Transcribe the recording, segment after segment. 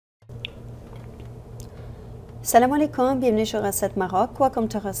Salam alaikum, bienvenue sur Recettes Maroc. Welcome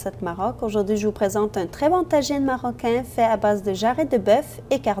to Recettes Maroc. Aujourd'hui, je vous présente un très bon tagine marocain fait à base de jarret de bœuf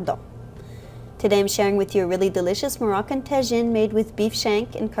et cardons. Today I'm sharing with you a really delicious Moroccan tagine made with beef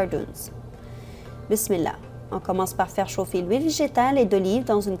shank and cardons. Bismillah. On commence par faire chauffer l'huile végétale et d'olive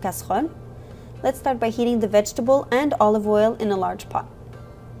dans une casserole. Let's start by heating the vegetable and olive oil in a large pot.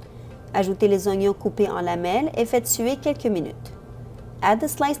 Ajoutez les oignons coupés en lamelles et faites suer quelques minutes. Add the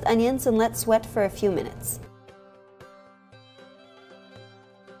sliced onions and let sweat for a few minutes.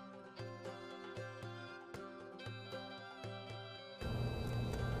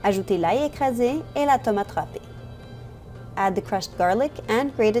 Ajoutez l'ail écrasé et la tomate râpée. Add the crushed garlic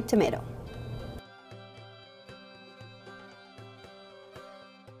and grated tomato.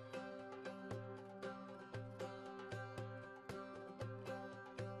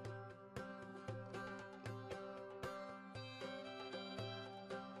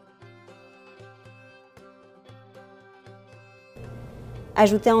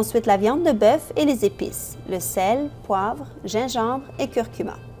 Ajoutez ensuite la viande de bœuf et les épices, le sel, poivre, gingembre et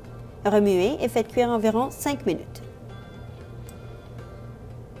curcuma. Remuez et faites cuire environ 5 minutes.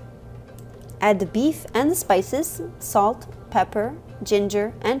 Add the beef and the spices, salt, pepper,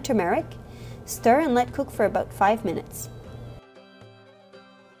 ginger, and turmeric. Stir and let cook for about 5 minutes.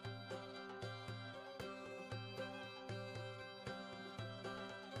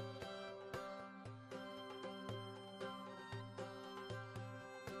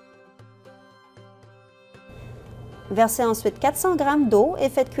 Versez ensuite 400 g d'eau et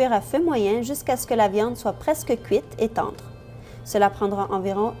faites cuire à feu moyen jusqu'à ce que la viande soit presque cuite et tendre. Cela prendra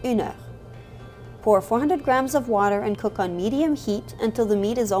environ 1 heure. Pour 400 g of water and cook on medium heat until the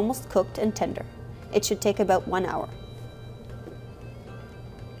meat is almost cooked and tender. It should take about 1 hour.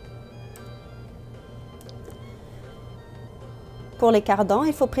 Pour les cardons,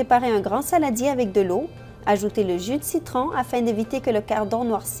 il faut préparer un grand saladier avec de l'eau. Ajoutez le jus de citron afin d'éviter que le cardon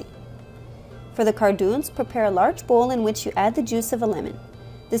noircisse. For the cardoons, prepare a large bowl in which you add the juice of a lemon.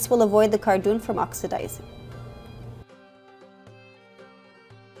 This will avoid the cardoon from oxidizing.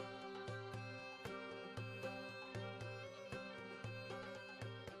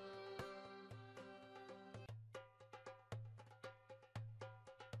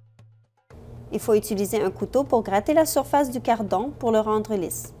 Il faut utiliser un couteau pour gratter la surface du cardon pour le rendre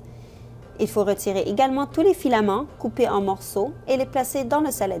lisse. Il faut retirer également tous les filaments, couper en morceaux et les placer dans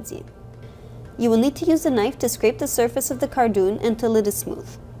le saladier. You will need to use a knife to scrape the surface of the cardoon until it is smooth.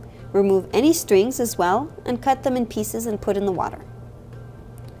 Remove any strings as well and cut them in pieces and put in the water.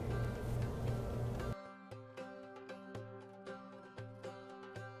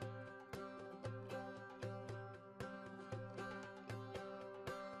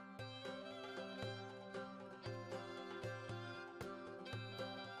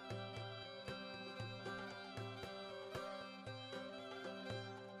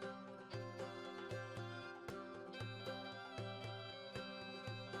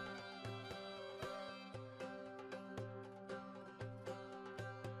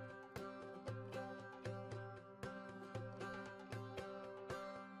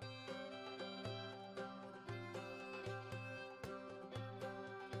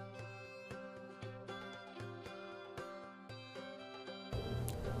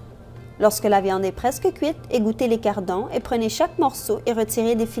 Lorsque la viande est presque cuite, égouttez les cardons et prenez chaque morceau et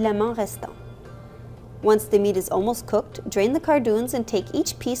retirez les filaments restants. Once the meat is almost cooked, drain the cardoons and take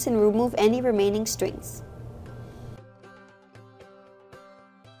each piece and remove any remaining strings.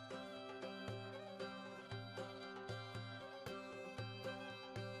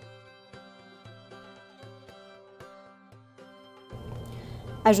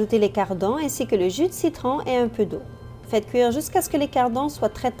 Ajoutez les cardons ainsi que le jus de citron et un peu d'eau. Faites cuire jusqu'à ce que les cardons soient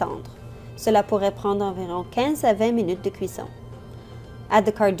très tendres. Cela pourrait prendre environ 15 à 20 minutes de cuisson. Add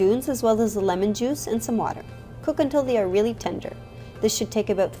the cardoons as well as the lemon juice and some water. Cook until they are really tender. This should take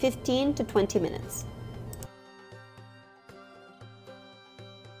about 15 to 20 minutes.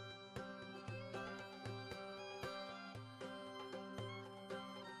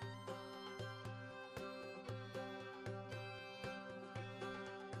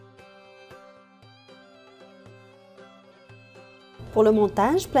 Pour le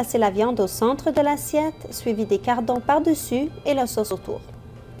montage, placez la viande au centre de l'assiette, suivi des cardons par-dessus et la sauce autour.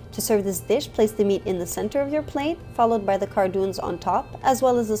 To serve this dish, place the meat in the center of your plate, followed by the cardoons on top, as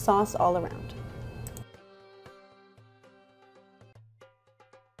well as the sauce all around.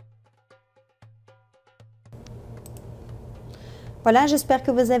 Voilà, j'espère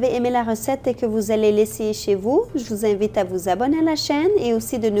que vous avez aimé la recette et que vous allez l'essayer chez vous. Je vous invite à vous abonner à la chaîne et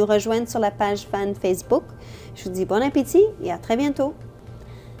aussi de nous rejoindre sur la page fan Facebook. Je vous dis bon appétit et à très bientôt.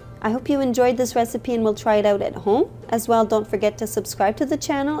 I hope you enjoyed this recipe and will try it out at home. As well, don't forget to subscribe to the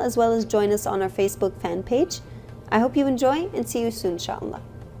channel as well as join us on our Facebook fan page. I hope you enjoy and see you soon, inshallah.